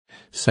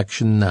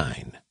Section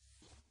 9.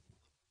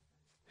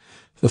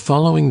 The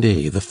following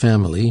day the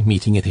family,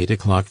 meeting at 8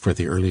 o'clock for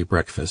the early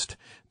breakfast,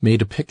 made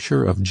a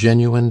picture of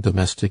genuine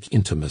domestic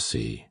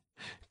intimacy.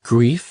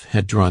 Grief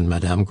had drawn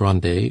Madame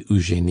Grandet,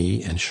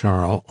 Eugenie, and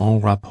Charles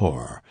en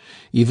rapport.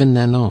 Even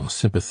Nanon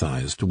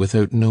sympathized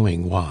without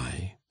knowing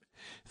why.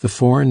 The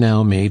four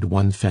now made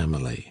one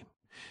family.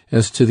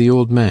 As to the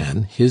old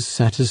man, his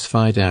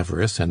satisfied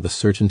avarice and the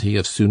certainty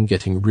of soon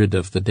getting rid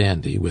of the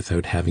dandy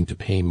without having to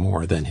pay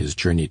more than his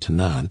journey to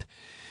Nantes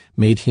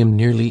made him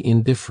nearly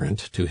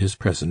indifferent to his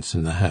presence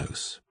in the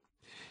house.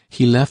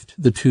 He left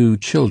the two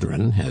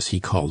children, as he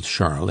called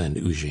Charles and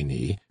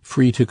Eugenie,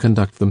 free to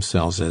conduct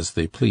themselves as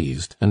they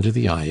pleased, under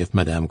the eye of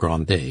Madame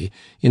Grandet,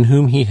 in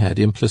whom he had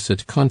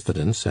implicit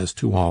confidence as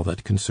to all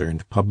that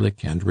concerned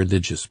public and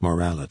religious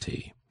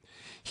morality.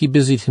 He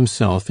busied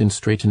himself in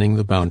straightening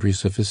the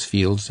boundaries of his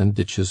fields and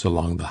ditches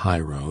along the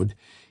high road,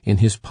 in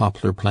his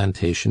poplar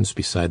plantations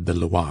beside the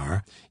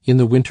Loire, in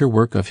the winter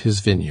work of his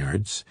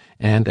vineyards,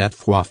 and at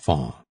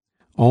Froidfond.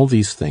 All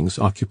these things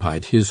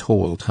occupied his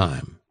whole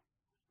time.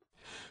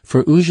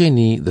 For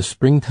Eugenie, the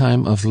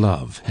springtime of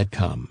love had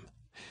come.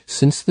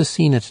 Since the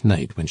scene at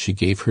night when she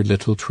gave her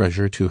little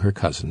treasure to her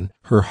cousin,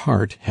 her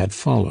heart had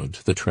followed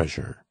the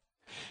treasure.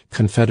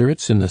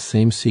 Confederates in the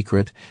same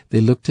secret,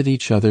 they looked at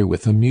each other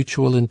with a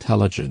mutual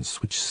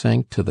intelligence which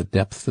sank to the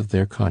depth of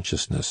their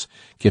consciousness,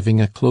 giving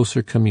a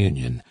closer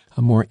communion,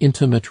 a more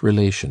intimate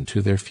relation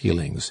to their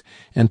feelings,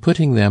 and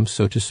putting them,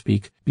 so to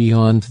speak,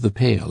 beyond the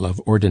pale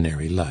of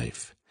ordinary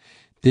life.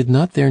 Did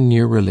not their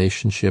near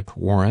relationship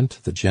warrant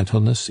the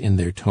gentleness in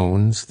their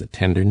tones, the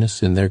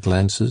tenderness in their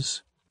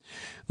glances?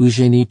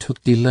 Eugenie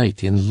took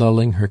delight in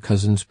lulling her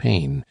cousin's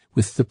pain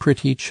with the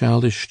pretty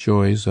childish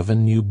joys of a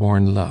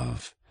new-born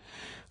love.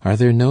 Are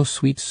there no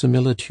sweet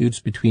similitudes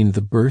between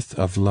the birth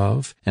of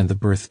love and the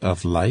birth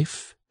of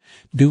life?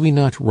 Do we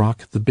not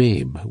rock the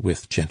babe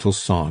with gentle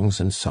songs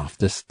and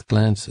softest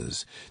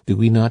glances? Do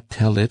we not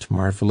tell it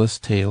marvelous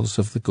tales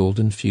of the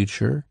golden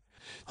future?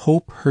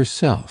 Hope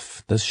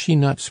herself, does she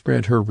not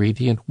spread her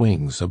radiant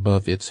wings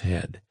above its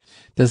head?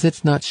 Does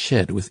it not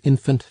shed with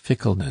infant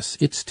fickleness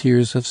its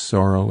tears of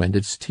sorrow and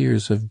its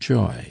tears of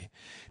joy?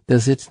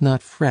 Does it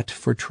not fret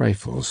for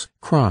trifles,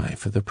 cry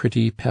for the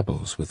pretty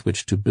pebbles with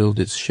which to build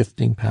its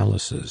shifting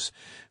palaces,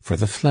 for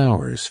the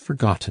flowers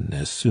forgotten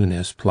as soon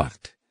as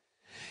plucked?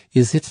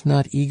 Is it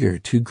not eager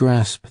to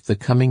grasp the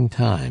coming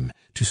time,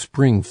 to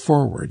spring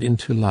forward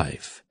into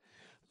life?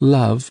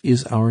 Love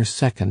is our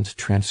second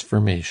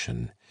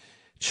transformation.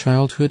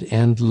 Childhood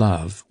and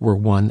love were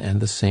one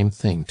and the same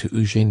thing to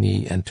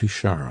Eugenie and to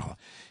Charles.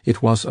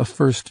 It was a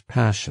first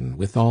passion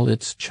with all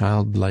its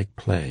childlike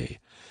play,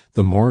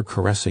 the more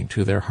caressing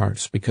to their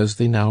hearts because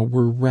they now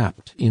were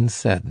wrapped in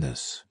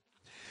sadness.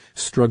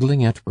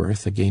 Struggling at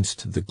birth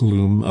against the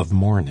gloom of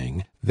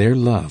mourning, their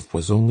love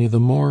was only the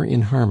more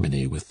in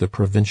harmony with the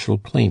provincial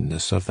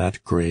plainness of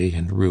that grey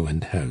and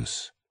ruined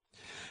house.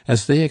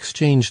 As they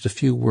exchanged a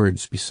few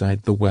words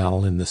beside the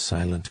well in the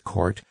silent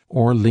court,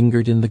 or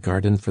lingered in the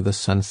garden for the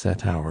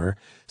sunset hour,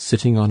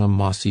 sitting on a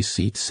mossy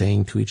seat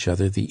saying to each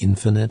other the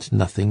infinite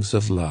nothings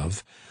of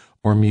love,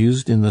 or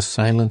mused in the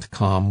silent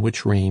calm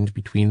which reigned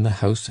between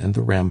the house and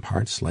the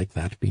ramparts like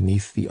that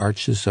beneath the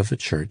arches of a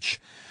church,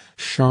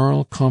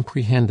 Charles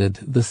comprehended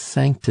the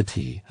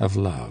sanctity of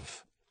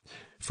love.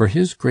 For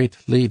his great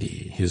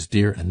lady, his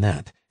dear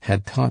Annette,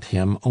 had taught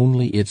him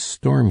only its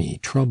stormy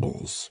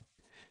troubles.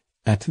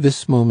 At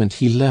this moment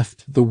he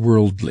left the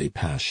worldly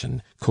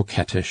passion,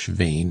 coquettish,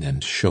 vain,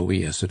 and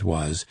showy as it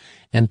was,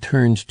 and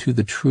turned to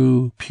the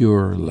true,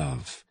 pure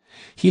love.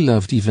 He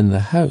loved even the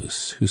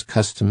house, whose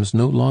customs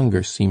no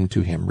longer seemed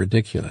to him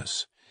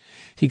ridiculous.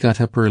 He got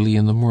up early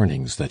in the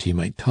mornings that he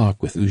might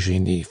talk with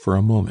Eugenie for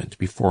a moment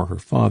before her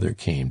father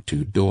came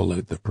to dole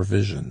out the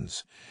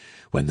provisions.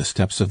 When the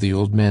steps of the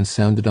old man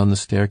sounded on the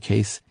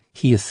staircase,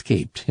 he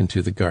escaped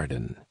into the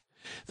garden.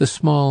 The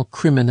small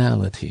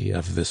criminality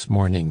of this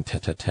morning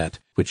tete-a-tete,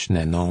 which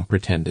Nanon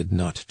pretended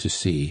not to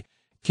see,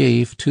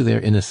 gave to their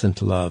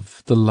innocent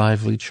love the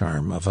lively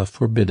charm of a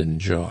forbidden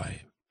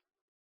joy.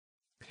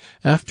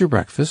 After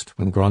breakfast,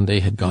 when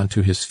Grandet had gone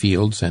to his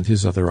fields and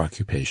his other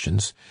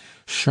occupations,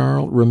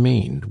 Charles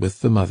remained with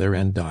the mother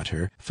and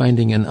daughter,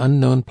 finding an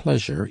unknown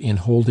pleasure in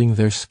holding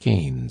their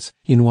skeins,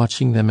 in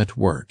watching them at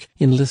work,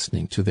 in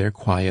listening to their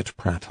quiet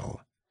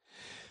prattle.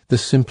 The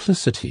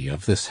simplicity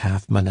of this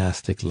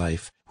half-monastic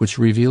life, which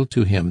revealed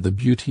to him the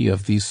beauty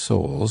of these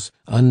souls,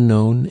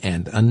 unknown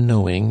and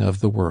unknowing of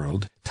the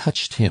world,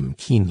 touched him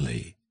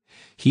keenly.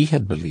 He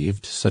had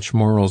believed such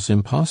morals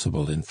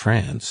impossible in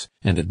France,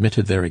 and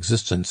admitted their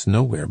existence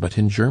nowhere but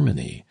in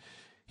Germany.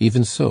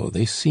 Even so,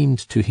 they seemed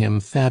to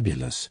him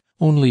fabulous,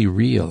 only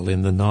real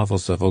in the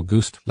novels of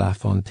Auguste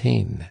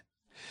Lafontaine.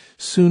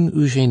 Soon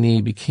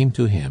Eugenie became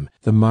to him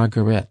the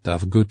Margaret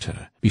of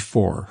Goethe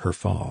before her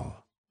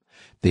fall.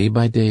 Day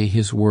by day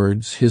his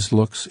words, his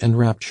looks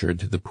enraptured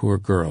the poor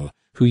girl,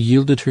 who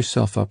yielded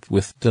herself up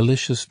with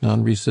delicious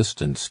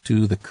non-resistance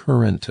to the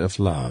current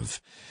of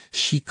love.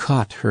 She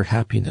caught her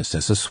happiness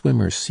as a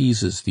swimmer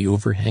seizes the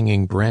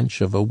overhanging branch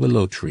of a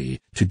willow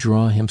tree to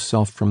draw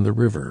himself from the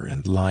river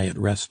and lie at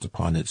rest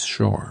upon its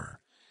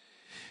shore.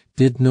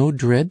 Did no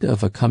dread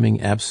of a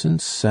coming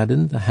absence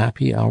sadden the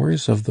happy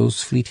hours of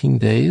those fleeting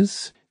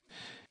days?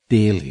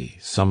 Daily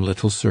some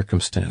little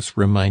circumstance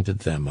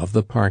reminded them of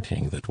the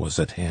parting that was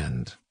at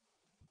hand.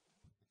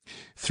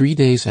 3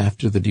 days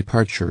after the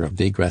departure of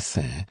des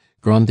Grassins,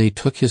 Grandet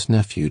took his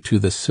nephew to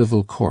the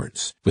civil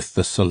courts, with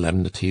the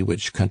solemnity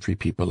which country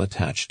people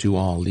attach to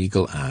all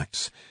legal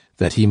acts,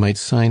 that he might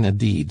sign a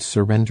deed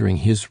surrendering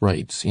his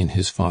rights in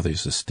his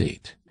father's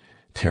estate.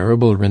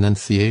 Terrible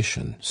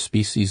renunciation,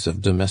 species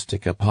of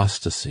domestic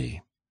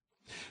apostasy.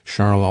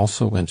 Charles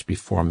also went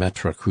before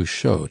Maître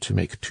Cruchot to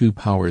make 2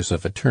 powers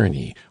of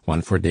attorney,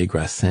 one for des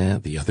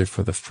Grassins, the other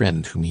for the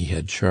friend whom he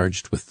had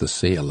charged with the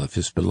sale of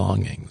his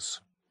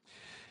belongings.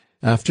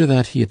 After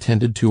that he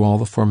attended to all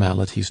the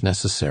formalities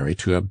necessary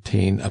to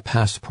obtain a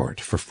passport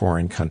for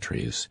foreign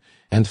countries,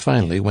 and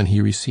finally, when he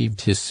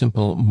received his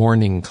simple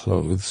mourning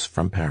clothes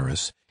from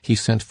Paris, he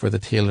sent for the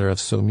tailor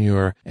of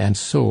Saumur and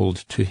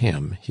sold to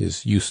him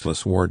his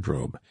useless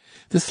wardrobe.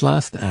 This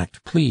last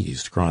act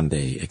pleased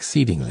Grandet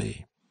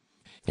exceedingly.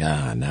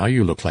 "Ah, now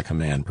you look like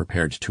a man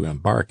prepared to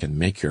embark and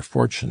make your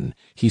fortune,"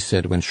 he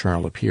said when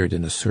Charles appeared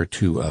in a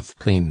surtout of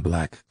plain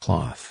black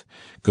cloth.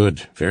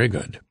 "Good, very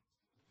good."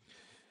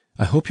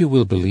 "I hope you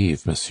will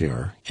believe,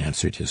 monsieur,"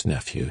 answered his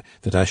nephew,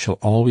 "that I shall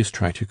always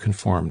try to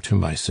conform to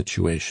my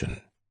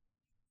situation."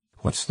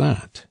 "What's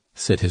that?"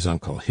 said his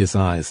uncle, his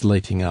eyes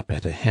lighting up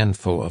at a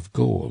handful of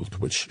gold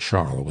which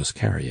Charles was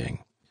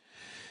carrying.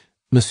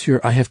 "Monsieur,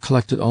 I have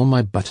collected all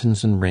my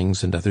buttons and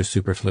rings and other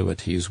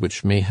superfluities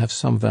which may have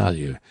some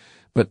value,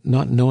 but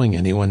not knowing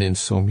anyone in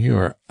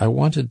Saumur, I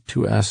wanted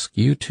to ask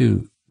you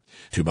to—"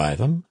 "To buy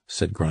them?"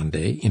 said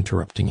Grandet,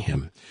 interrupting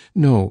him.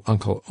 "No,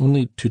 uncle,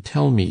 only to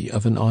tell me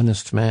of an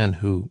honest man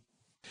who—"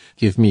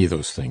 "Give me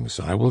those things.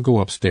 I will go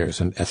upstairs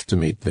and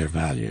estimate their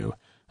value.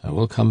 I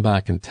will come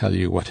back and tell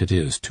you what it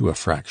is to a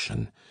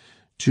fraction.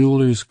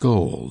 Jeweller's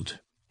gold,"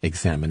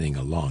 examining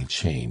a long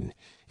chain,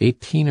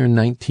 18 or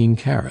 19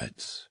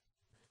 carats.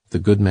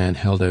 The good man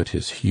held out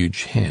his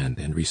huge hand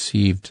and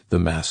received the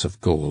mass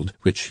of gold,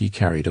 which he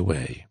carried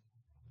away.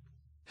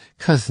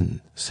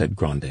 "Cousin," said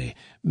Grandet,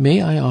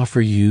 "may I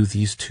offer you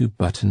these 2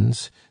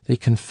 buttons? They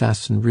can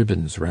fasten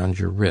ribbons round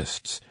your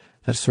wrists.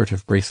 That sort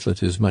of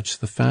bracelet is much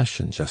the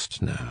fashion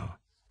just now."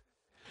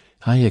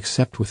 "I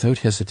accept without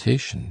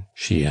hesitation,"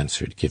 she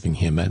answered, giving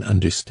him an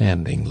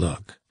understanding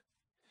look.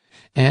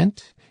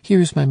 "Aunt,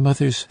 here is my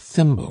mother's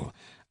thimble.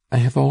 I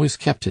have always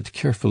kept it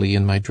carefully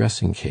in my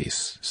dressing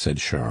case," said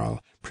Charles,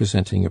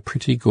 presenting a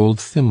pretty gold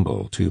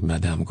thimble to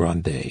Madame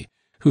Grandet,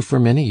 who for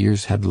many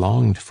years had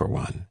longed for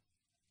one.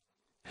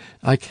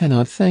 "I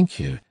cannot thank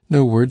you.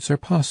 No words are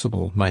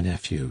possible, my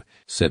nephew,"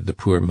 said the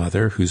poor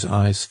mother, whose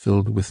eyes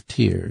filled with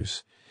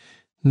tears.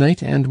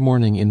 "Night and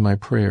morning in my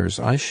prayers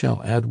I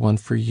shall add one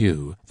for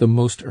you, the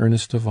most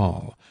earnest of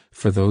all,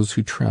 for those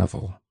who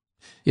travel.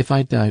 If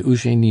I die,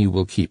 Eugenie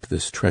will keep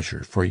this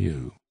treasure for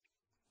you."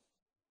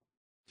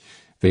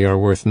 "They are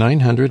worth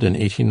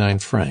 989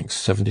 francs,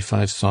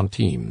 75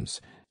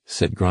 centimes,"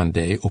 said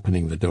Grandet,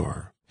 opening the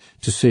door.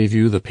 "To save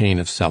you the pain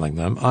of selling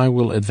them, I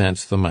will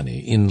advance the money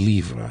in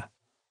livres."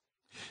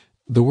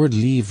 The word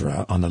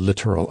livre on a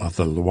littoral of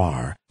the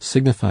Loire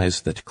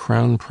signifies that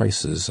crown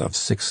prices of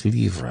 6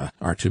 livres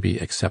are to be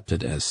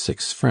accepted as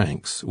 6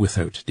 francs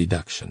without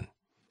deduction.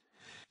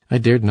 "I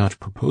dared not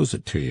propose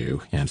it to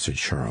you," answered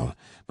Charles,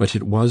 "but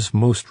it was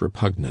most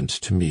repugnant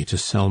to me to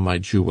sell my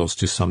jewels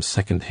to some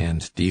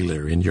second-hand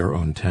dealer in your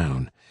own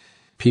town.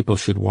 People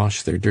should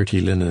wash their dirty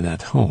linen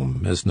at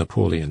home, as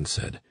Napoleon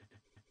said.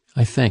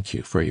 I thank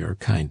you for your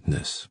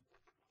kindness."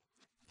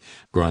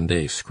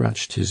 Grandet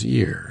scratched his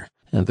ear,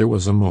 and there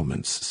was a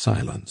moment's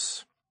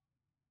silence.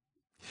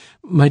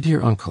 "My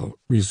dear uncle,"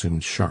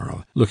 resumed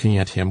Charles, looking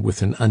at him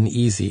with an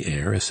uneasy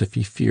air, as if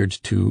he feared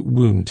to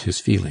wound his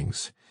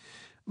feelings,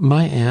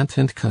 "my aunt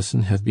and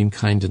cousin have been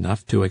kind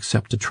enough to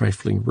accept a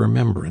trifling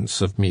remembrance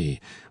of me.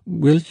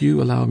 Will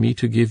you allow me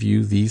to give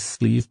you these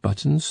sleeve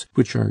buttons,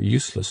 which are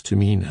useless to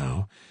me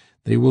now?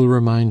 They will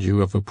remind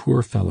you of a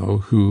poor fellow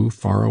who,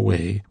 far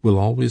away, will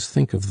always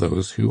think of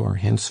those who are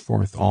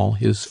henceforth all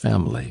his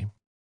family."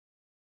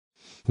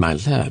 My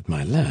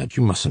lad,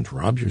 you mustn't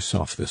rob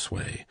yourself this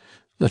way.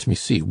 Let me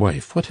see,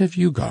 wife, what have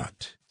you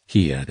got?"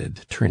 he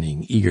added,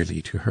 turning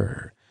eagerly to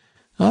her.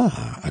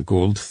 "Ah, a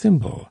gold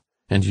thimble.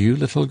 And you,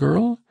 little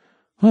girl?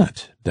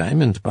 What,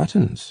 diamond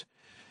buttons?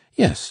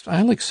 Yes,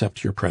 I'll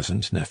accept your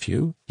present,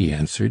 nephew," he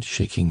answered,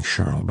 shaking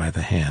Charles by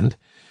the hand.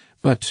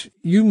 "But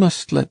you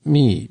must let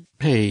me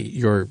pay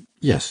your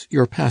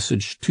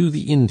passage to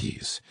the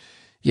Indies.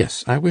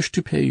 Yes, I wish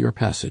to pay your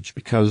passage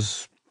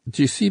because,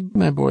 do you see,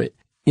 my boy,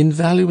 in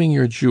valuing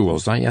your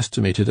jewels, I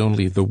estimated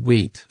only the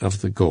weight of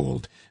the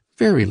gold.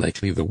 Very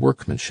likely the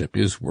workmanship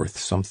is worth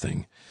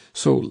something.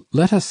 So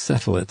let us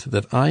settle it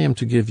that I am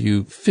to give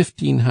you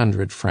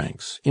 1,500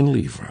 francs in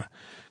livres.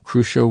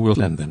 Cruchot will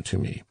lend them to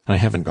me. I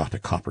haven't got a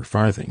copper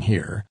farthing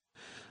here,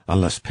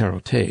 unless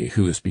Perrotet,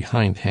 who is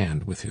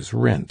behindhand with his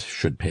rent,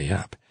 should pay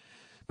up.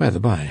 By the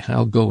by,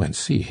 I'll go and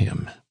see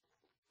him."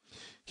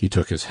 He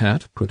took his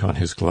hat, put on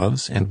his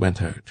gloves, and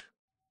went out.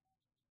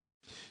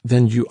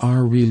 "Then you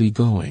are really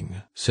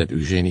going?" said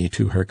Eugenie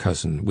to her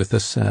cousin, with a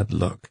sad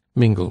look,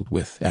 mingled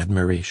with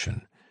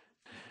admiration.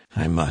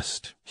 "I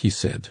must," he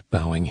said,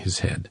 bowing his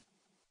head.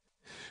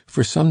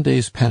 For some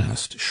days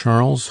past,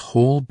 Charles's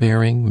whole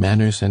bearing,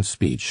 manners, and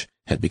speech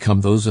had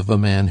become those of a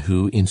man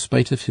who, in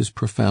spite of his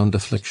profound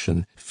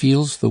affliction,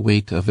 feels the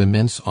weight of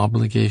immense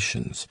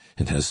obligations,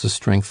 and has the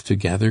strength to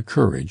gather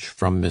courage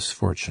from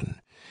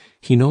misfortune.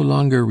 He no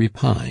longer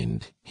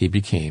repined, he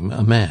became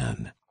a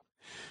man.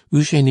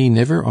 Eugenie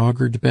never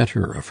augured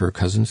better of her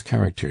cousin's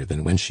character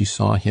than when she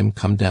saw him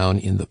come down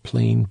in the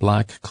plain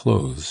black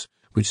clothes,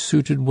 which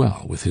suited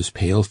well with his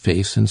pale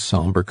face and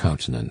sombre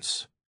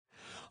countenance.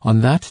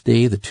 On that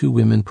day the two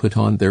women put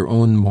on their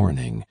own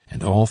mourning,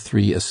 and all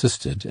three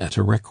assisted at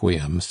a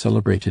requiem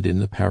celebrated in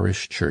the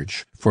parish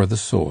church for the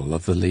soul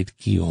of the late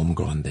Guillaume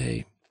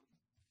Grandet.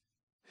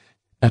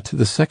 At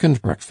the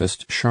second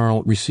breakfast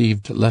Charles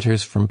received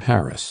letters from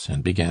Paris,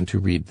 and began to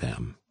read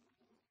them.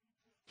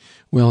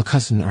 "Well,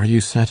 cousin, are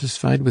you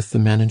satisfied with the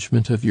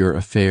management of your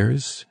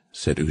affairs?"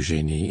 said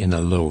Eugenie in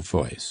a low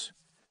voice.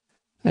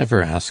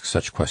 "Never ask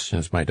such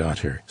questions, my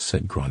daughter,"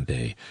 said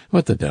Grandet.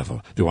 "What the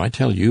devil! Do I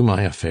tell you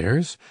my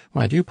affairs?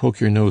 Why do you poke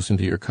your nose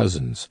into your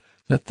cousin's?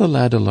 Let the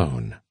lad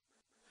alone."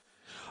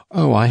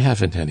 "Oh, I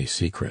haven't any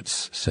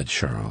secrets," said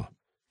Charles.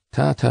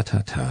 "Ta, ta,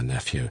 ta, ta,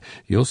 nephew,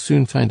 you'll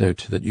soon find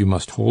out that you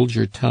must hold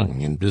your tongue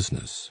in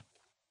business."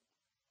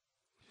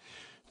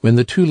 When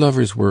the two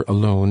lovers were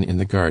alone in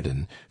the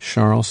garden,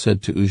 Charles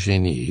said to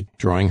Eugenie,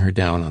 drawing her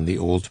down on the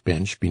old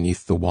bench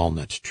beneath the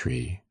walnut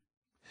tree,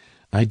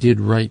 "I did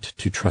right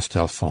to trust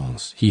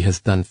Alphonse. He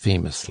has done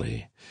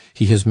famously.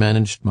 He has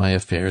managed my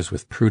affairs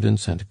with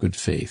prudence and good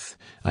faith.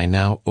 I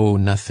now owe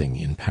nothing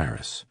in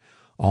Paris.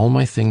 All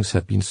my things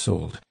have been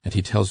sold, and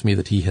he tells me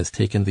that he has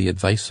taken the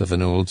advice of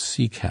an old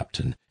sea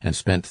captain and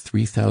spent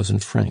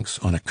 3,000 francs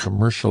on a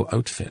commercial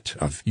outfit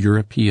of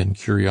European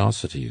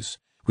curiosities,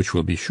 which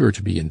will be sure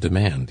to be in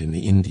demand in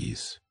the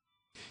Indies.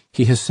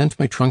 He has sent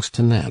my trunks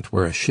to Nantes,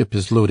 where a ship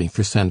is loading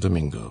for San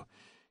Domingo.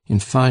 In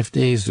 5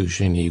 days,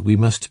 Eugenie, we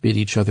must bid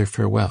each other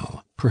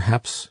farewell,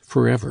 perhaps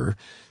forever,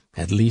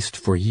 at least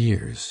for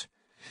years.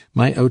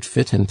 My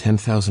outfit and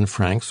 10,000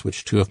 francs,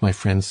 which two of my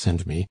friends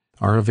send me,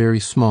 are a very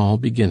small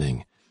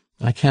beginning.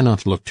 I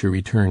cannot look to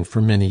return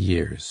for many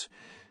years.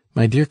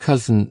 My dear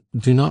cousin,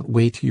 do not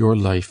weight your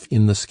life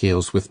in the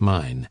scales with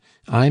mine.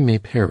 I may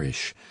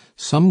perish.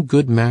 Some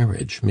good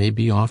marriage may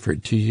be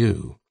offered to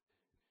you."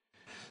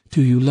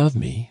 "Do you love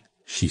me?"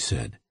 she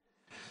said.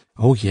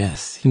 "Oh,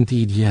 yes,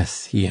 indeed,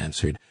 yes," he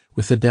answered,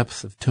 with a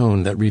depth of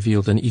tone that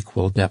revealed an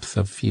equal depth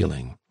of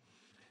feeling.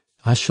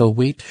 "I shall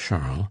wait,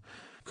 Charles.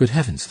 Good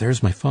heavens,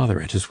 there's my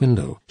father at his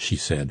window," she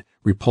said,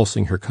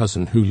 repulsing her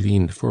cousin, who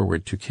leaned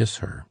forward to kiss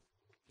her.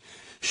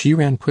 She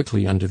ran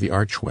quickly under the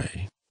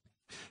archway.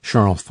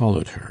 Charles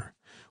followed her.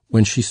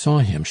 When she saw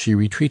him, she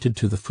retreated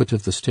to the foot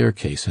of the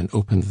staircase and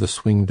opened the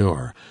swing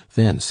door.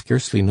 Then,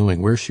 scarcely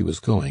knowing where she was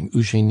going,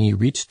 Eugenie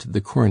reached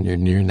the corner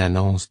near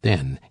Nanon's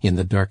den, in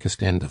the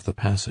darkest end of the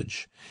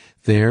passage.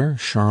 There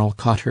Charles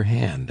caught her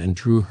hand and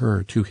drew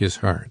her to his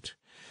heart.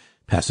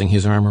 Passing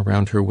his arm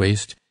around her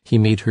waist, he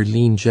made her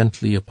lean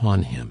gently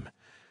upon him.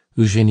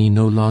 Eugenie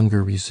no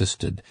longer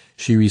resisted.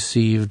 She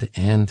received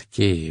and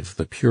gave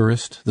the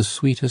purest, the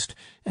sweetest,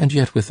 and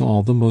yet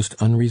withal the most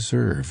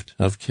unreserved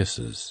of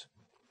kisses.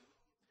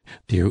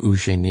 "Dear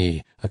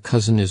Eugenie, a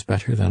cousin is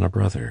better than a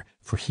brother,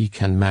 for he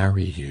can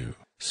marry you,"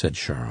 said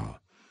Charles.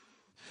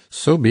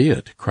 "So be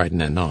it," cried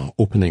Nanon,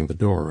 opening the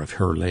door of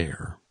her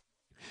lair.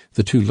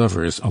 The two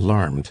lovers,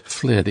 alarmed,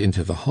 fled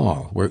into the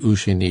hall, where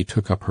Eugenie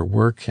took up her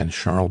work, and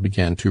Charles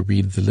began to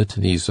read the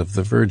litanies of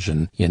the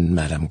Virgin in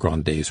Madame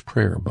Grandet's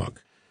prayer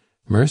book.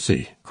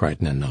 "Mercy!"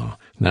 cried Nanon,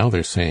 "now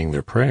they're saying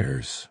their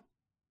prayers."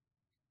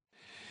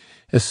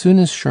 As soon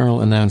as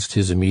Charles announced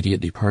his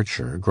immediate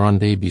departure,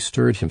 Grandet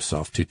bestirred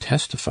himself to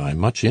testify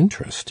much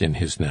interest in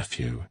his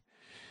nephew.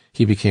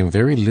 He became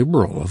very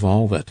liberal of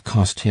all that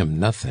cost him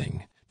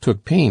nothing,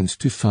 took pains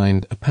to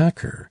find a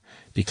packer,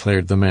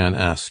 declared the man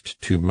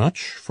asked too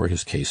much for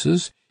his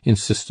cases,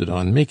 insisted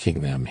on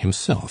making them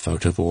himself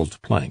out of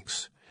old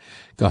planks,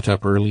 got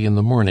up early in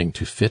the morning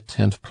to fit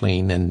and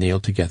plane and nail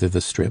together the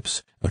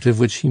strips, out of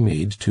which he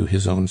made, to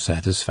his own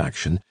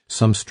satisfaction,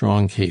 some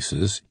strong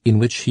cases, in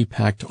which he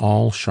packed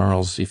all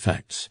Charles's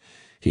effects.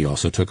 He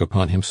also took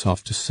upon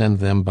himself to send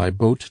them by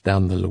boat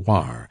down the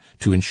Loire,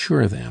 to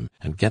insure them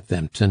and get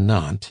them to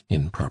Nantes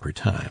in proper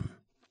time.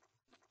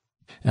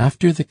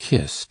 After the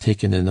kiss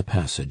taken in the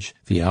passage,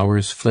 the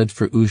hours fled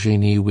for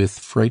Eugenie with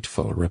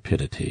frightful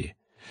rapidity.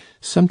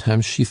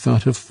 Sometimes she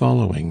thought of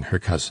following her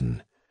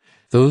cousin.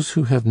 Those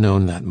who have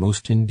known that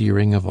most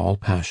endearing of all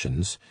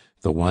passions,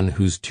 the one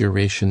whose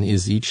duration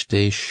is each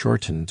day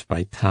shortened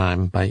by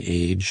time, by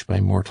age, by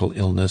mortal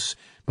illness,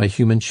 by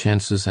human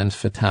chances and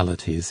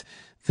fatalities,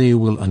 They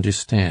will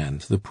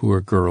understand the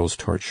poor girl's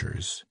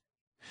tortures.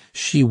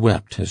 She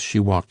wept as she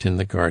walked in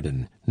the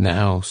garden,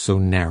 now so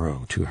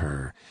narrow to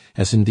her,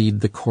 as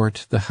indeed the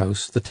court, the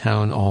house, the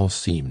town all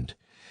seemed.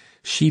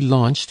 She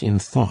launched in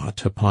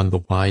thought upon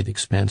the wide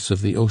expanse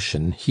of the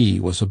ocean he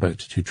was about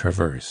to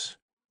traverse.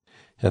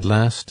 At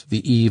last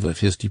the eve of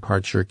his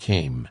departure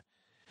came.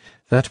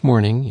 That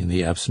morning, in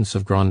the absence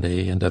of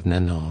Grandet and of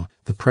Nanon,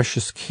 the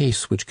precious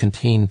case which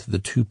contained the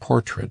two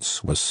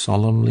portraits was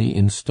solemnly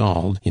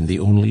installed in the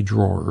only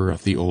drawer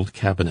of the old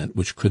cabinet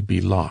which could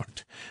be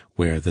locked,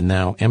 where the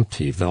now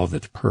empty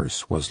velvet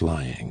purse was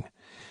lying.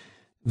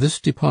 This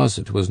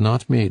deposit was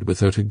not made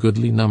without a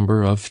goodly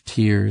number of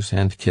tears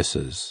and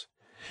kisses.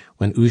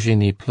 When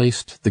Eugenie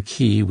placed the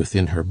key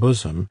within her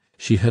bosom,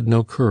 she had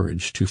no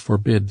courage to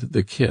forbid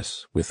the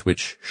kiss with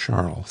which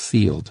Charles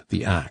sealed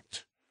the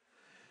act.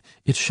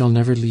 "It shall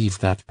never leave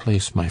that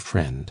place, my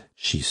friend,"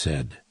 she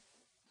said.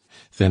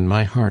 "Then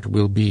my heart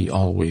will be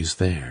always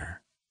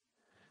there."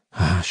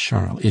 "Ah,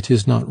 Charles, it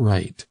is not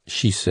right,"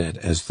 she said,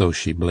 as though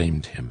she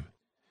blamed him.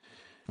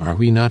 "Are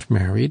we not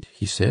married?"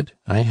 he said.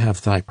 "I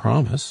have thy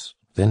promise.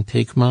 Then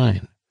take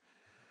mine."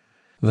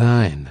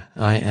 "Thine,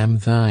 I am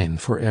thine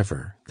for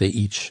ever," they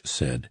each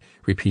said,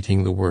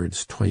 repeating the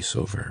words twice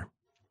over.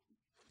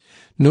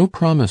 No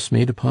promise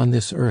made upon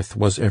this earth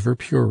was ever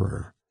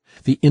purer.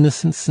 The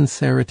innocent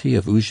sincerity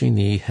of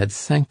Eugenie had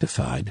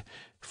sanctified,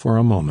 for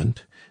a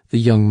moment, the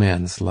young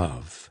man's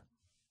love.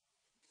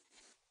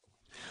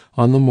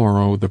 On the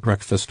morrow the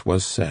breakfast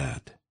was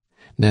sad.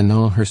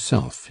 Nanon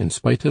herself, in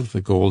spite of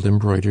the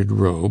gold-embroidered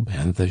robe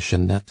and the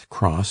Jeannette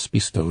cross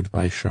bestowed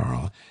by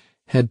Charles,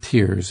 had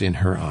tears in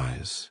her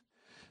eyes.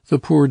 "The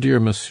poor dear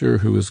monsieur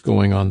who is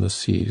going on the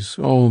seas,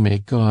 oh, may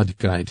God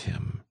guide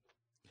him!"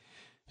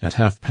 At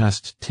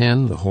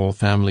 10:30 the whole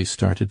family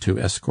started to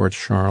escort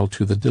Charles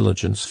to the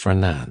diligence for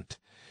Nantes.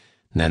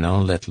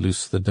 Nanon let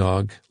loose the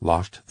dog,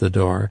 locked the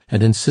door,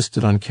 and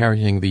insisted on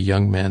carrying the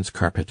young man's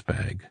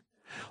carpet-bag.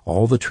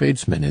 All the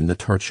tradesmen in the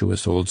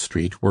tortuous old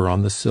street were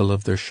on the sill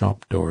of their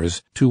shop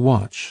doors to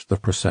watch the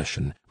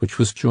procession, which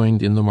was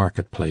joined in the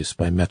market-place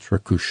by Maitre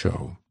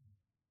Cruchot.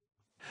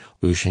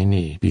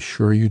 "Eugenie, be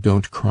sure you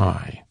don't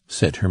cry,"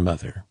 said her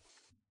mother.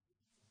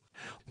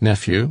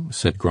 "Nephew,"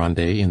 said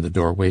Grandet in the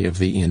doorway of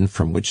the inn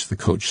from which the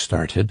coach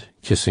started,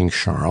 kissing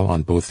Charles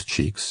on both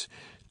cheeks,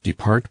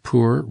 "depart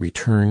poor,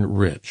 return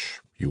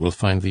rich. You will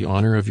find the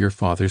honor of your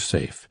father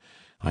safe.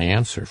 I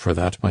answer for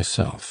that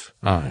myself,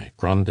 I,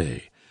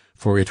 Grandet,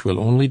 for it will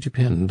only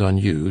depend on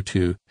you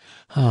to—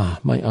 Ah,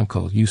 my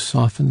uncle, you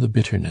soften the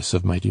bitterness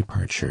of my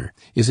departure.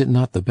 Is it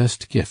not the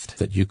best gift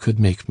that you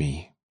could make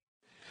me?"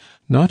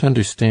 Not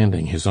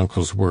understanding his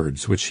uncle's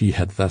words, which he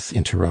had thus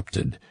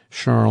interrupted,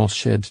 Charles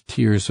shed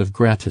tears of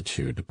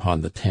gratitude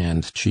upon the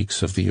tanned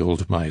cheeks of the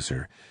old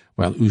miser,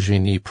 while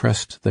Eugenie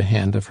pressed the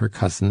hand of her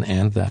cousin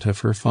and that of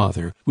her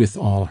father with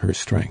all her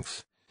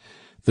strength.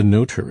 The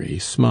notary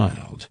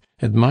smiled,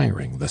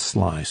 admiring the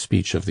sly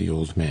speech of the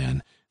old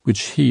man,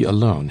 which he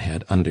alone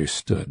had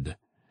understood.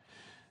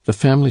 The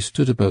family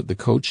stood about the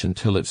coach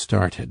until it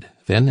started.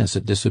 Then, as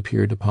it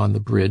disappeared upon the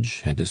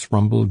bridge, and its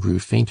rumble grew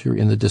fainter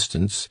in the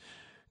distance,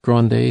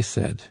 Grandet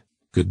said,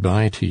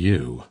 "Good-bye to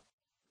you."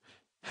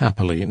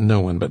 Happily, no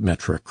one but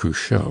Maitre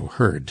Cruchot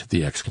heard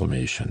the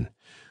exclamation.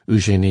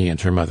 Eugenie and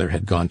her mother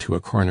had gone to a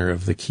corner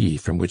of the quay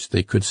from which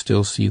they could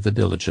still see the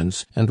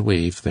diligence, and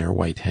waved their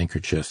white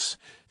handkerchiefs,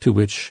 to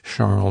which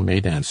Charles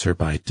made answer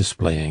by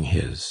displaying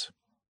his.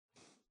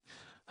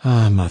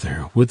 "Ah,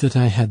 mother, would that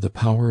I had the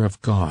power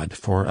of God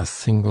for a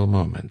single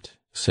moment,"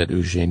 said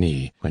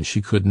Eugenie, when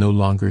she could no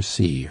longer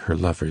see her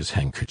lover's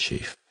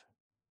handkerchief.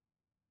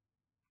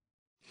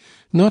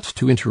 Not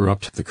to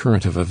interrupt the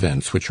current of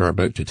events which are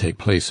about to take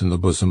place in the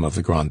bosom of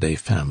the Grandet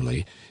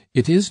family,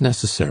 it is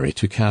necessary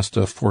to cast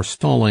a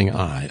forestalling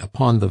eye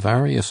upon the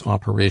various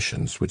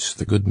operations which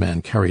the good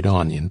man carried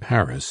on in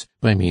Paris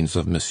by means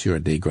of Monsieur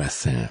des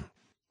Grassins.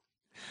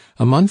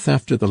 A month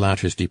after the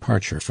latter's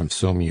departure from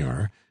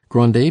Saumur,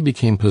 Grandet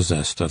became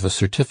possessed of a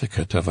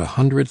certificate of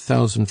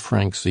 100,000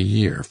 francs a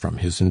year from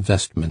his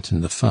investment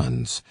in the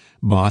funds,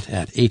 bought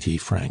at 80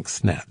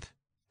 francs net.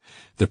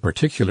 The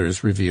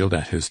particulars revealed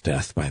at his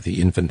death by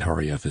the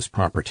inventory of his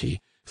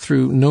property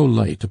threw no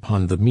light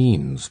upon the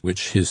means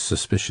which his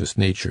suspicious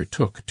nature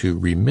took to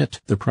remit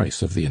the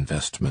price of the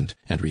investment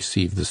and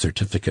receive the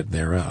certificate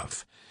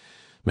thereof.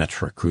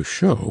 Maitre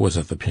Cruchot was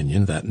of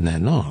opinion that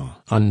Nanon,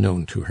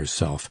 unknown to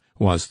herself,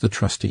 was the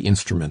trusty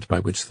instrument by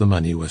which the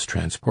money was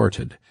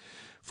transported,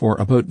 for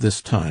about this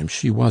time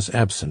she was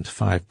absent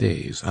 5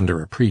 days,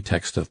 under a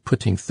pretext of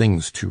putting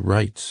things to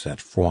rights at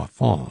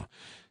Froidfond,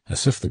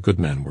 as if the good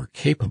man were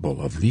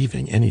capable of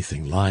leaving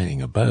anything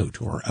lying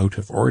about or out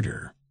of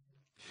order.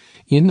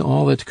 In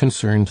all that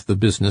concerned the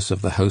business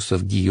of the house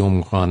of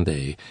Guillaume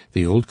Grandet,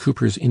 the old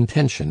cooper's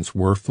intentions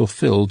were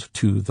fulfilled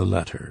to the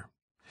letter.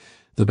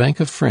 The Bank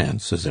of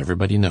France, as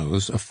everybody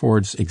knows,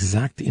 affords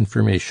exact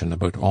information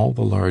about all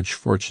the large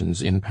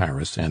fortunes in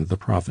Paris and the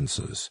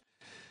provinces.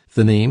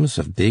 The names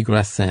of des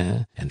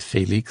Grassins and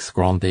Félix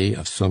Grandet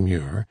of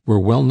Saumur were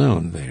well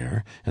known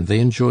there, and they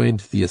enjoyed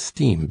the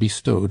esteem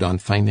bestowed on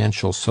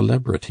financial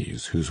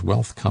celebrities whose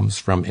wealth comes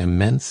from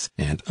immense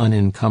and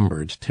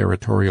unencumbered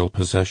territorial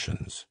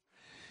possessions.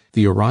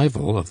 The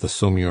arrival of the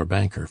Saumur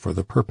banker for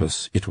the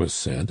purpose, it was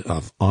said,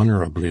 of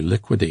honorably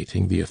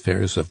liquidating the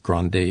affairs of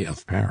Grandet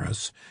of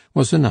Paris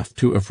was enough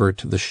to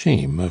avert the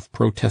shame of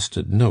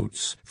protested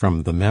notes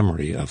from the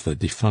memory of the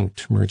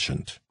defunct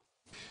merchant.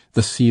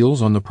 The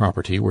seals on the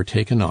property were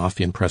taken off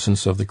in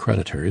presence of the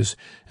creditors,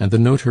 and the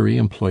notary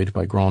employed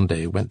by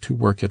Grandet went to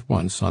work at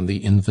once on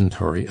the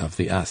inventory of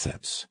the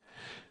assets.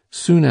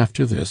 Soon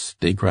after this,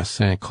 des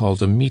Grassins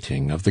called a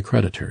meeting of the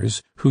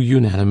creditors, who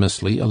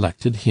unanimously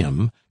elected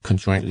him,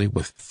 conjointly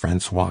with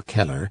Francois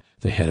Keller,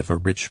 the head of a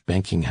rich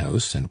banking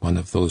house and one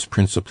of those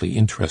principally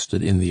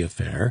interested in the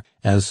affair,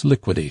 as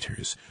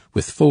liquidators,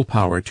 with full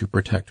power to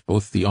protect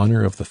both the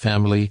honor of the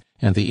family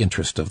and the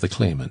interest of the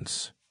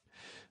claimants.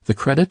 The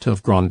credit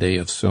of Grandet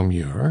of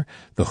Saumur,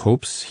 the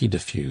hopes he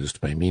diffused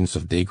by means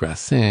of des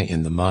Grassins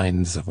in the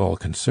minds of all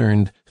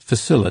concerned,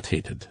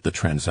 facilitated the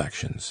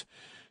transactions.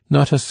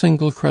 Not a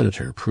single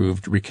creditor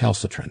proved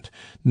recalcitrant.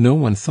 No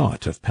one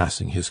thought of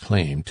passing his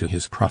claim to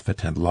his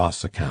profit and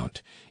loss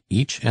account.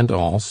 Each and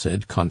all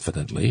said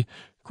confidently,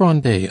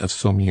 "Grandet of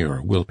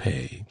Saumur will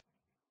pay."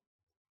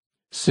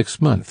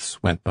 6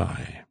 months went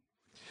by.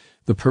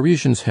 The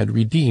Parisians had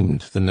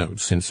redeemed the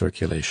notes in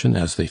circulation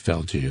as they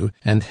fell due,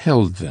 and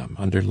held them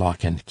under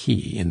lock and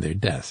key in their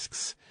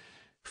desks.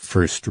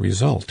 First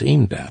result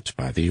aimed at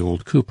by the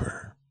old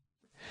cooper.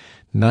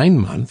 9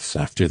 months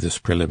after this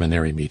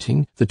preliminary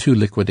meeting, the two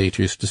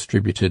liquidators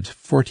distributed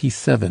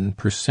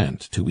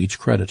 47% to each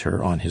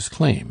creditor on his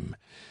claim.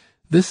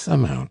 This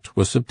amount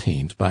was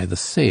obtained by the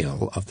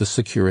sale of the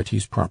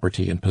securities,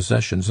 property, and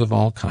possessions of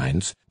all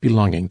kinds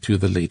belonging to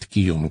the late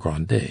Guillaume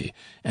Grandet,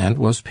 and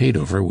was paid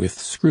over with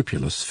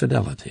scrupulous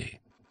fidelity.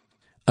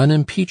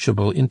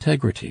 Unimpeachable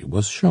integrity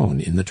was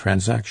shown in the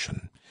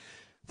transaction.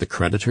 The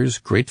creditors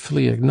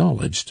gratefully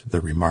acknowledged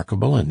the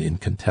remarkable and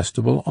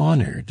incontestable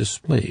honor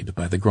displayed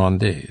by the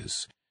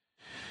Grandets.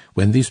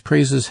 When these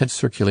praises had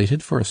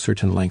circulated for a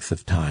certain length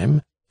of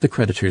time, the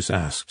creditors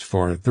asked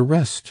for the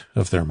rest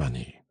of their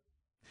money.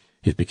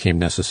 It became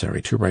necessary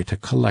to write a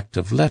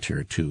collective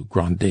letter to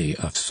Grandet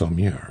of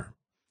Saumur.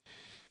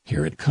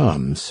 "Here it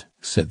comes,"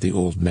 said the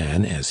old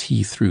man as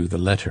he threw the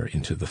letter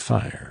into the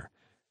fire.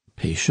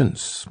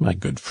 "Patience, my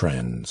good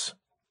friends."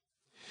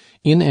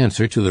 In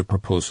answer to the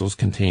proposals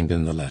contained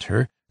in the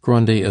letter,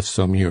 Grandet of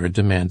Saumur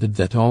demanded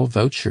that all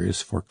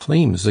vouchers for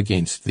claims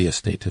against the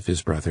estate of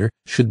his brother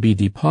should be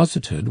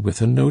deposited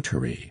with a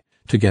notary,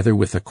 together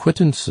with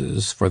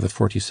acquittances for the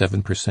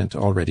 47%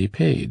 already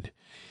paid.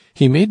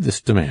 He made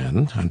this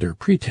demand under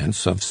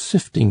pretence of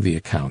sifting the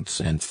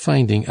accounts and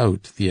finding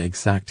out the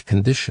exact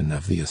condition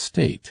of the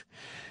estate.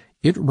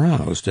 It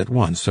roused at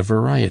once a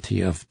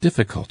variety of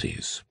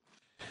difficulties.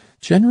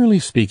 Generally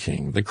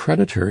speaking, the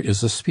creditor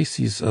is a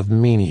species of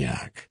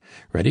maniac,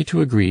 ready to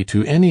agree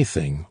to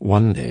anything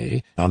one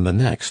day, on the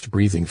next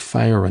breathing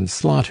fire and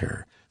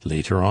slaughter.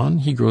 Later on,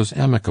 he grows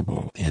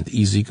amicable and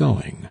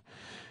easy-going.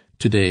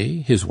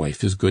 Today, his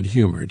wife is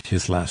good-humored,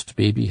 his last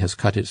baby has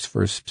cut its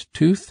first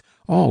tooth,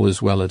 all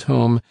is well at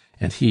home,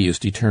 and he is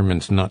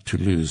determined not to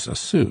lose a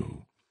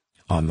sou.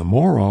 On the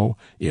morrow,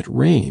 it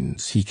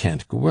rains, he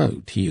can't go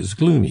out, he is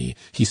gloomy,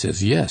 he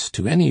says yes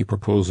to any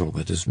proposal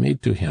that is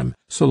made to him,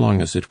 so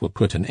long as it will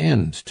put an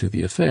end to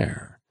the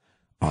affair.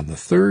 On the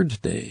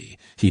third day,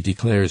 he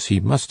declares he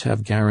must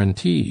have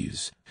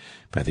guarantees.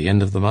 By the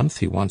end of the month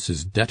he wants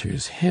his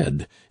debtor's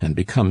head, and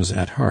becomes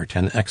at heart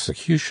an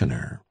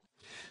executioner.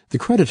 The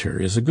creditor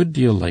is a good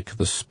deal like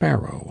the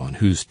sparrow on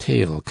whose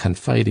tail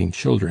confiding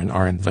children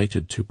are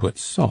invited to put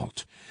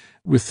salt,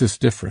 with this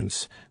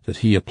difference, that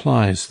he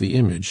applies the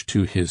image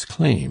to his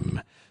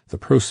claim, the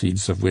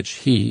proceeds of which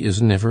he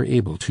is never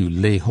able to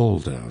lay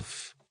hold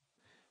of.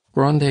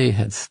 Grandet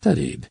had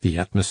studied the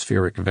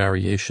atmospheric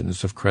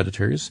variations of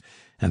creditors,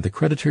 and the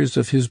creditors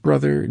of his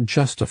brother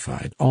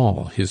justified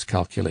all his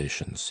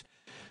calculations.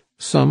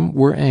 Some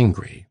were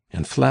angry,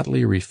 and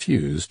flatly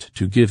refused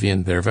to give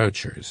in their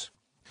vouchers.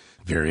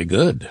 "Very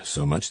good,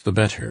 so much the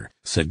better,"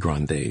 said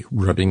Grandet,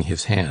 rubbing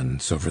his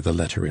hands over the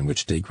letter in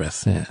which des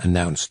Grassins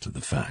announced the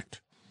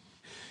fact.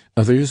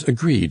 Others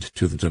agreed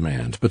to the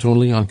demand, but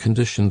only on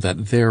condition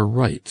that their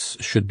rights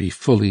should be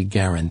fully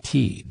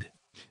guaranteed.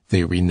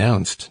 They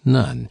renounced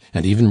none,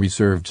 and even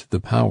reserved the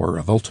power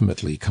of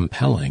ultimately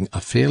compelling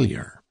a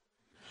failure.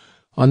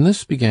 On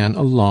this began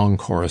a long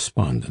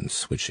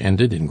correspondence, which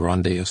ended in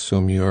Grandet of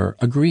Saumur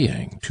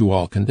agreeing to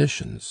all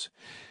conditions.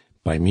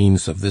 By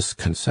means of this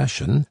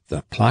concession,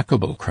 the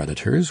placable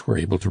creditors were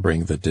able to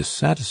bring the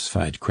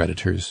dissatisfied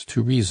creditors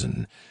to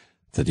reason.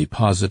 The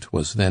deposit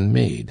was then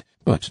made,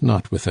 but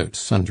not without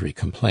sundry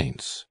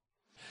complaints.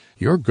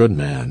 "Your good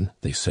man,"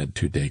 they said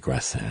to des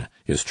Grassins,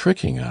 "is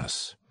tricking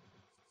us."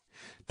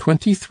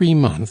 23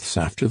 months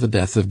after the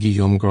death of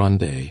Guillaume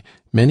Grandet,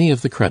 many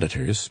of the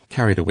creditors,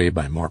 carried away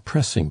by more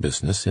pressing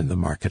business in the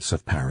markets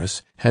of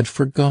Paris, had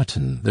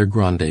forgotten their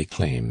Grandet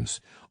claims.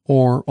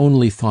 or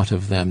only thought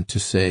of them to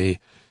say,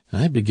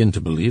 "I begin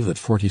to believe that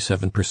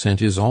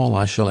 47% is all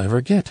I shall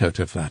ever get out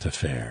of that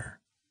affair."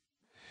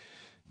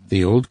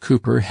 The old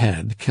cooper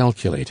had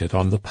calculated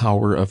on the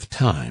power of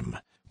time,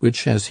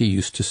 which, as he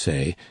used to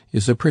say,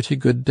 is a pretty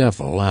good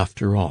devil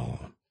after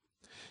all.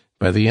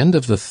 By the end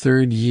of the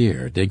 3rd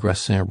year, des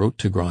Grassins wrote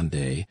to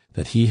Grandet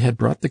that he had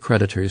brought the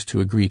creditors to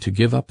agree to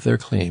give up their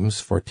claims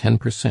for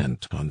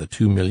 10% on the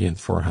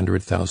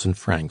 2,400,000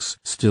 francs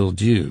still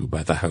due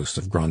by the house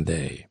of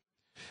Grandet.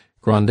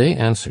 Grandet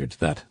answered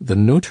that the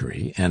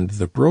notary and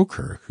the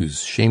broker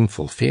whose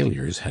shameful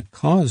failures had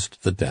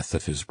caused the death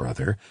of his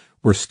brother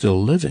were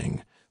still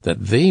living,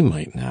 that they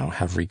might now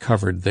have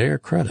recovered their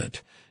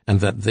credit, and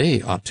that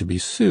they ought to be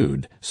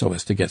sued so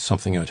as to get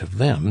something out of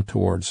them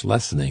towards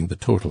lessening the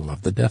total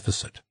of the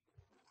deficit.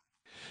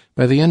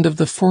 By the end of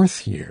the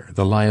 4th year,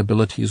 the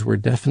liabilities were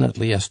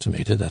definitely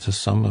estimated at a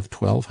sum of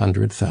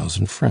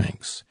 1,200,000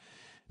 francs.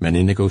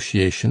 Many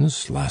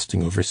negotiations,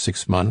 lasting over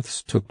 6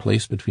 months, took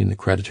place between the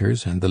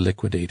creditors and the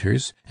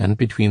liquidators, and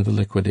between the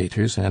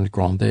liquidators and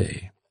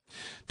Grandet.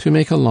 To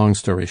make a long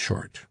story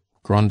short,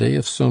 Grandet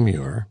of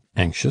Saumur,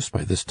 anxious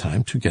by this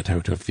time to get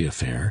out of the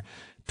affair,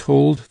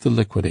 told the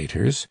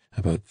liquidators,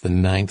 about the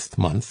 9th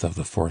month of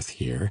the 4th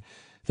year,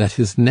 that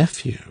his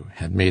nephew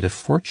had made a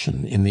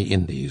fortune in the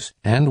Indies,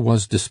 and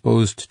was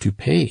disposed to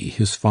pay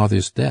his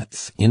father's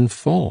debts in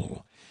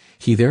full.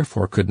 He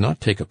therefore could not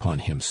take upon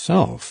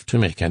himself to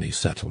make any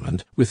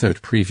settlement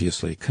without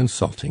previously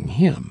consulting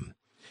him.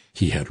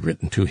 He had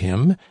written to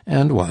him,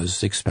 and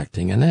was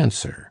expecting an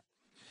answer.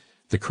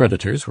 The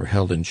creditors were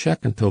held in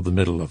check until the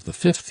middle of the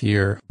 5th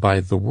year by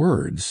the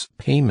words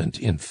 "payment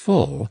in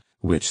full,"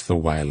 which the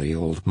wily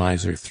old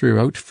miser threw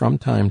out from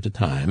time to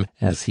time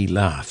as he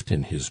laughed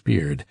in his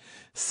beard,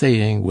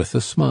 saying with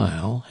a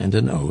smile and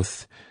an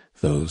oath,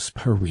 "Those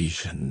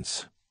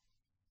Parisians."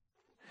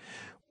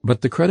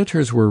 But the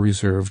creditors were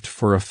reserved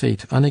for a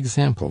fate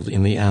unexampled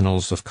in the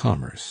annals of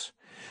commerce.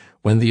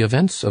 When the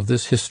events of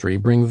this history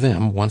bring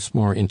them once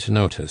more into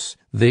notice,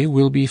 they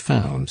will be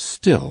found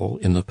still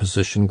in the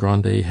position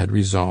Grandet had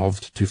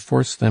resolved to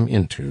force them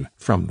into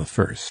from the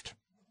first.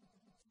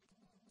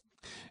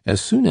 As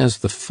soon as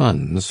the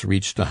funds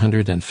reached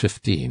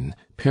 115,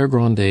 Père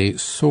Grandet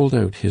sold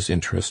out his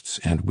interests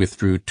and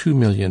withdrew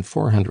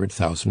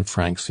 2,400,000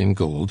 francs in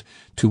gold,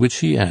 to which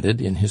he added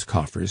in his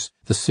coffers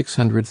the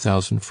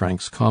 600,000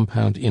 francs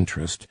compound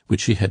interest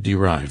which he had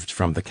derived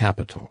from the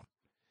capital.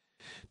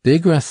 Des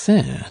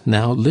Grassins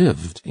now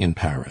lived in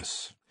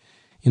Paris.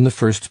 In the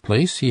first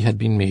place, he had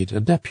been made a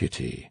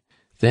deputy.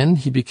 Then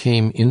he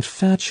became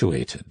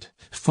infatuated,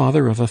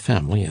 father of a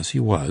family as he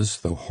was,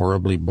 though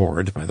horribly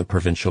bored by the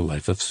provincial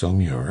life of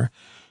Saumur,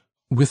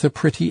 with a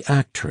pretty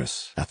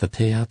actress at the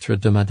Théâtre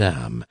de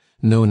Madame,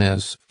 known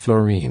as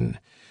Florine,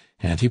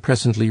 and he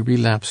presently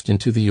relapsed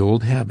into the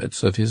old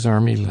habits of his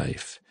army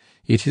life.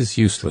 It is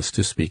useless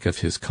to speak of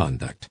his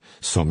conduct.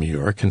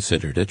 Saumur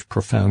considered it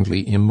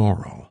profoundly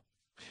immoral.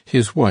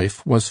 His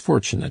wife was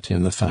fortunate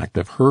in the fact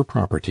of her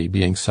property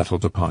being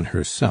settled upon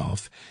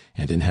herself,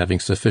 and in having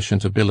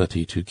sufficient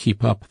ability to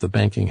keep up the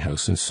banking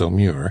house in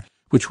Saumur,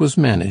 which was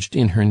managed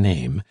in her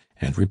name,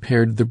 and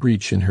repaired the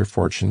breach in her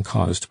fortune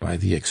caused by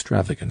the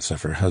extravagance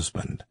of her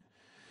husband.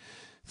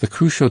 The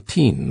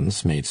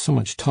Cruchotines made so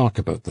much talk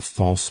about the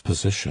false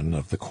position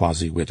of the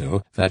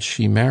quasi-widow that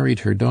she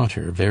married her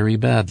daughter very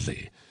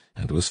badly,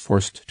 and was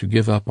forced to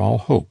give up all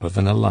hope of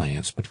an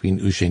alliance between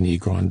Eugénie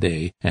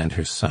Grandet and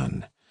her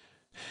son.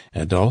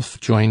 Adolphe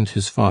joined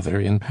his father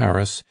in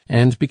Paris,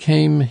 and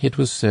became, it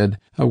was said,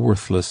 a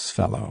worthless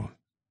fellow.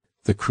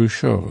 The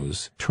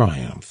Cruchots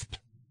triumphed.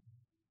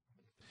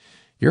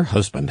 "Your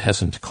husband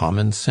hasn't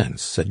common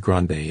sense," said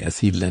Grandet as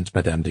he lent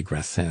Madame des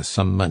Grassins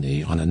some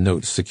money on a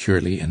note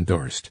securely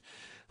endorsed.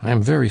 "I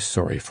am very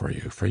sorry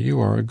for you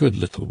are a good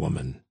little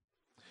woman."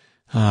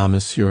 "Ah,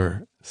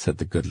 monsieur," said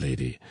the good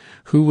lady,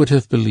 "who would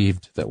have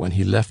believed that when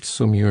he left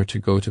Saumur to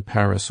go to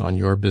Paris on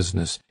your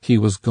business, he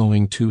was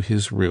going to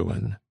his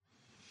ruin?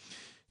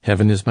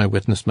 Heaven is my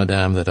witness,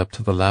 madame, that up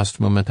to the last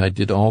moment I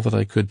did all that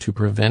I could to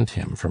prevent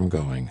him from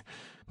going.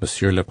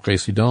 Monsieur le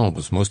Président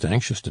was most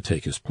anxious to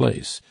take his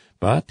place,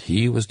 but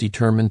he was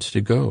determined to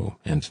go,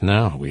 and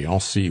now we all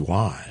see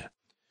why."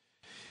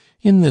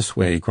 In this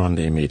way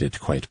Grandet made it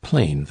quite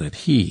plain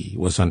that he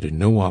was under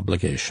no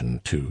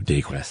obligation to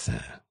des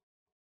Grassins.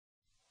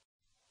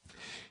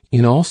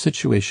 In all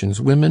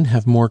situations women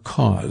have more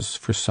cause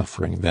for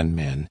suffering than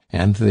men,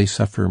 and they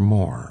suffer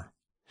more.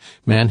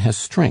 Man has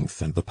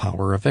strength and the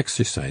power of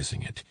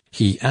exercising it.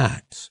 He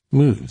acts,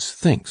 moves,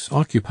 thinks,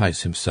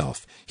 occupies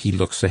himself. He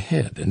looks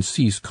ahead and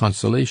sees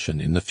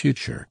consolation in the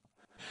future.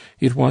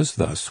 It was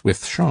thus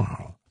with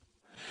Charles.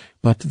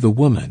 But the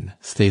woman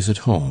stays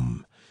at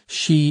home.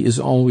 She is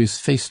always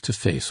face to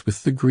face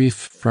with the grief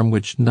from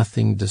which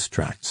nothing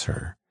distracts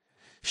her.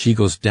 She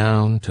goes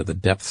down to the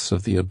depths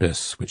of the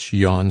abyss which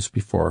yawns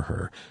before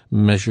her,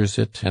 measures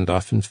it, and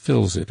often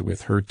fills it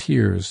with her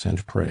tears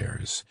and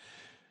prayers.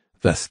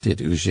 Thus did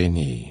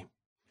Eugénie.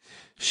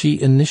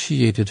 She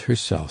initiated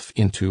herself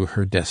into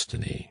her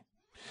destiny.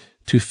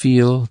 To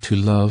feel, to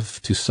love,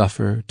 to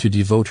suffer, to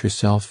devote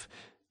herself,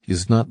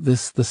 is not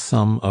this the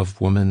sum of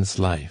woman's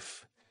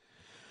life?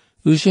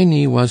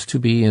 Eugenie was to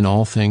be in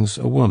all things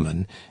a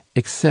woman,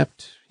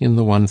 except in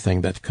the one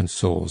thing that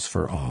consoles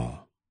for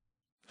all.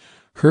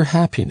 Her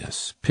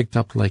happiness, picked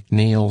up like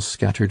nails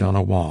scattered on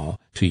a wall,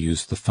 to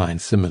use the fine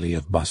simile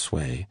of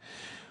Bossuet,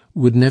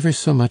 would never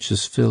so much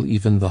as fill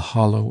even the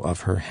hollow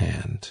of her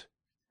hand.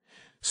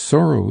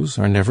 Sorrows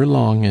are never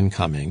long in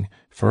coming,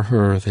 for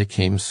her they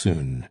came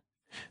soon.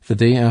 The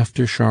day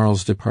after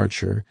Charles's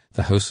departure,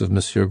 the house of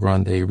Monsieur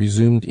Grandet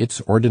resumed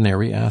its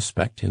ordinary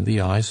aspect in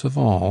the eyes of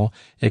all,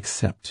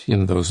 except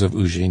in those of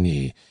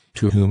Eugenie,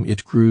 to whom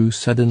it grew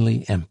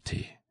suddenly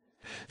empty.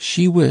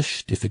 She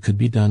wished, if it could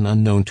be done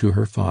unknown to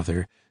her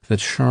father, that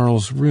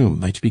Charles's room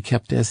might be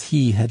kept as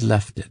he had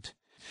left it.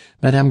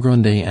 Madame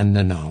Grandet and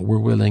Nanon were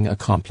willing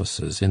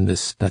accomplices in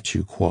this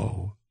statu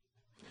quo.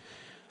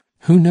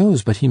 "Who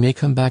knows but he may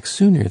come back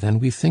sooner than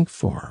we think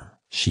for?"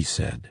 she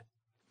said.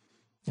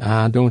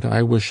 "Ah, don't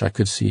I wish I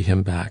could see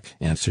him back,"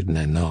 answered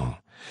Nanon.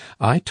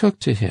 "I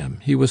took to him,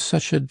 he was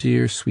such a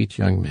dear, sweet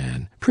young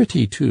man,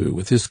 pretty too,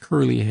 with his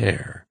curly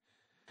hair."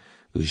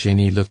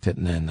 Eugenie looked at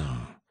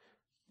Nanon.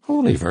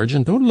 "Holy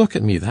Virgin, don't look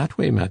at me that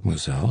way,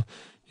 mademoiselle.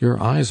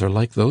 Your eyes are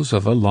like those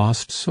of a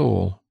lost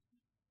soul."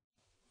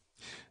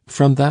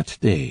 From that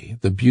day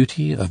the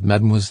beauty of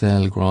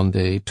Mademoiselle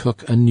Grandet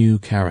took a new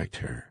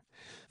character.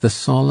 The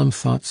solemn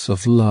thoughts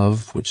of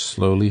love which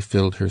slowly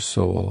filled her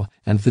soul,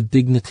 and the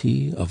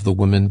dignity of the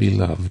woman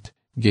beloved,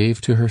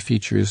 gave to her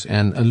features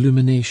an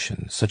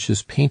illumination such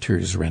as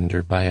painters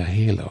render by a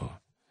halo.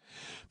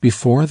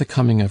 Before the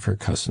coming of her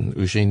cousin,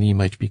 Eugenie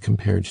might be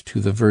compared to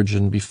the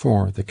Virgin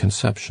before the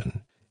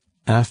conception.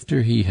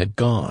 After he had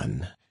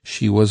gone,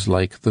 she was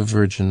like the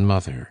Virgin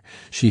Mother.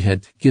 She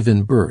had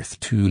given birth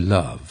to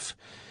love.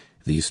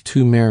 These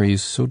two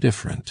Marys so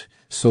different,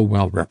 so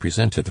well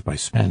represented by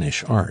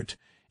Spanish art,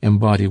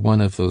 embody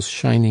one of those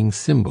shining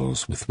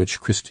symbols with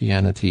which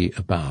Christianity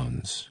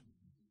abounds.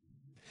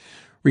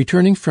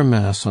 Returning from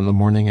Mass on the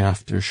morning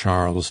after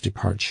Charles's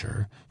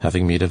departure,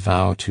 having made a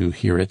vow to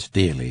hear it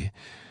daily,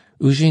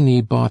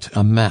 Eugenie bought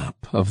a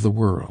map of the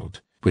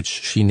world, which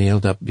she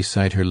nailed up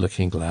beside her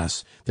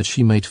looking-glass, that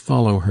she might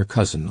follow her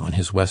cousin on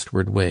his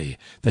westward way,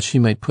 that she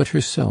might put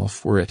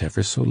herself, were it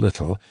ever so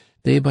little,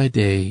 day by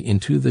day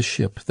into the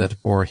ship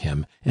that bore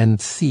him, and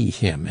see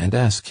him, and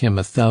ask him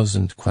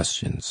 1,000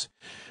 questions.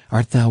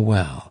 Art thou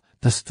well?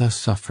 Dost thou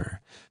suffer?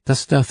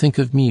 Dost thou think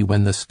of me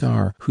when the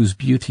star, whose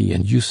beauty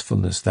and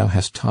usefulness thou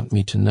hast taught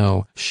me to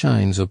know,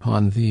 shines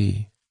upon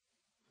thee?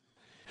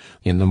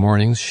 In the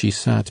mornings she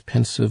sat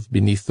pensive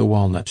beneath the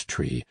walnut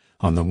tree,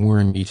 on the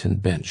worm-eaten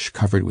bench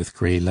covered with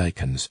grey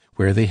lichens,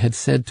 where they had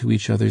said to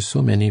each other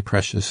so many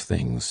precious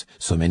things,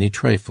 so many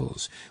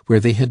trifles,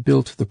 where they had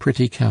built the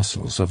pretty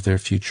castles of their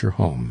future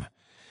home.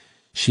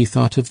 She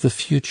thought of the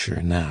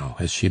future now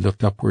as she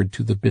looked upward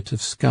to the bit of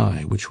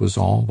sky which was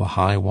all the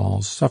high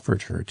walls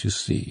suffered her to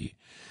see.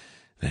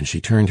 Then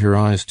she turned her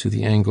eyes to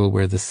the angle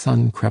where the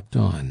sun crept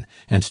on,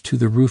 and to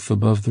the roof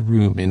above the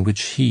room in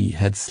which he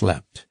had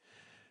slept.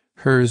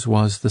 Hers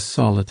was the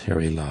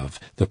solitary love,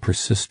 the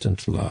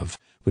persistent love,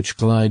 which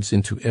glides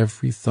into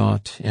every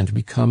thought and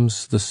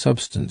becomes the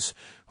substance,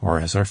 or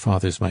as our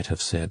fathers might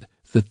have said,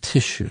 the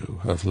tissue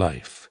of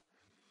life.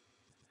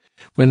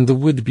 When the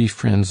would-be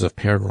friends of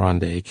Père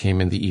Grandet came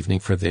in the evening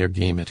for their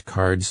game at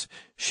cards,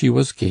 she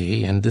was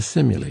gay and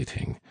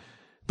dissimulating.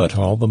 But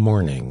all the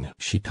morning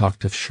she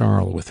talked of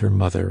Charles with her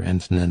mother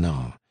and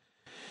Nanon.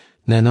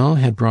 Nanon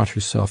had brought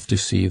herself to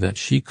see that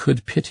she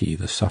could pity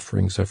the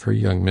sufferings of her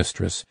young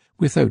mistress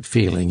without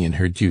failing in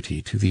her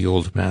duty to the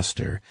old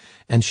master,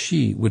 and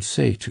she would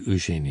say to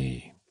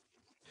Eugenie,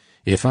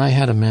 "If I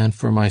had a man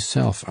for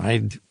myself,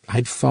 I'd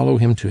follow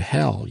him to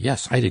hell.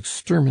 Yes, I'd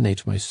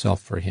exterminate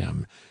myself for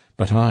him.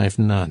 But I've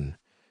none.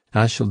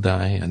 I shall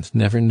die and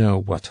never know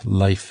what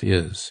life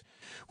is.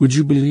 Would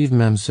you believe,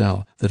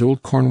 mam'selle, that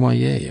old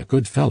Cornoiller, a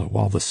good fellow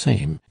all the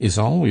same, is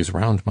always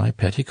round my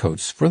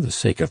petticoats for the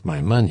sake of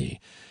my money,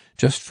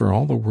 just for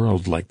all the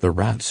world like the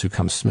rats who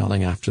come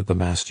smelling after the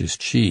master's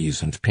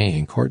cheese and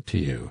paying court to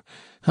you.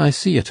 I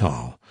see it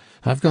all.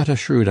 I've got a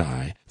shrewd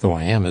eye, though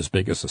I am as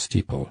big as a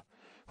steeple.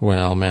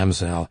 Well,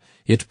 mam'selle,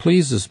 it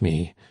pleases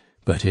me,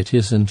 but it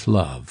isn't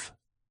love."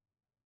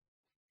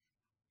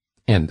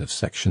 End of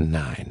section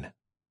 9.